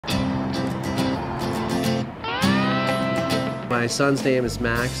My son's name is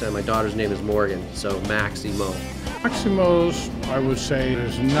Max and my daughter's name is Morgan, so Maximo. Maximo's, I would say,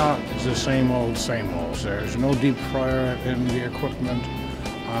 is not the same old, same old. There's no deep fryer in the equipment.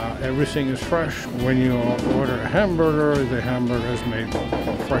 Everything is fresh. When you order a hamburger, the hamburger is made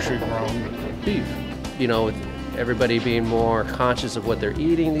from freshly ground beef. You know, with everybody being more conscious of what they're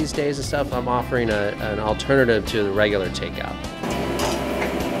eating these days and stuff, I'm offering an alternative to the regular takeout.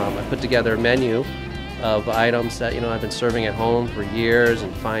 I put together a menu of items that, you know, I've been serving at home for years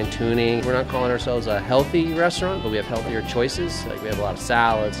and fine-tuning. We're not calling ourselves a healthy restaurant, but we have healthier choices. Like we have a lot of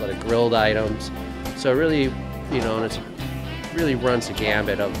salads, a lot of grilled items. So really, you know, and it really runs the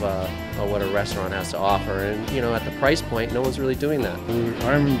gambit of what a restaurant has to offer. And, you know, at the price point, no one's really doing that.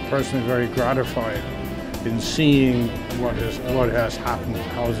 I'm personally very gratified in seeing what has happened,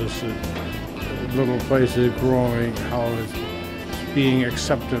 how this little place is growing, how it's being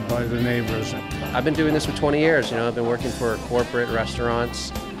accepted by the neighbors. I've been doing this for 20 years. You know, I've been working for corporate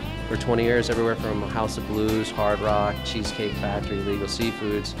restaurants for 20 years, everywhere from House of Blues, Hard Rock, Cheesecake Factory, Legal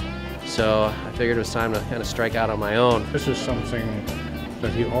Seafoods. So I figured it was time to kind of strike out on my own. This is something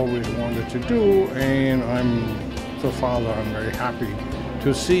that he always wanted to do, and I'm the father. I'm very happy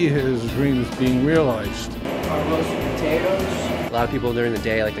to see his dreams being realized. Roasted potatoes. A lot of people during the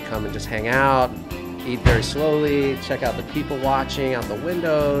day like to come and just hang out, eat very slowly, check out the people watching out the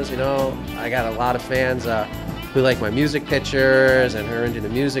windows. You know, I got a lot of fans who like my music pictures and who are into the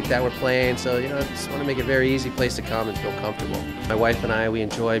music that we're playing. So, you know, I just want to make it a very easy place to come and feel comfortable. My wife and I, we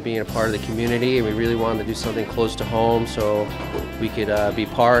enjoy being a part of the community, and we really wanted to do something close to home so we could be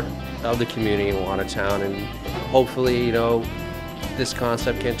part of the community in Watertown. And hopefully, you know, this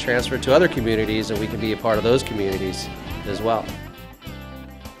concept can transfer to other communities and we can be a part of those communities as well.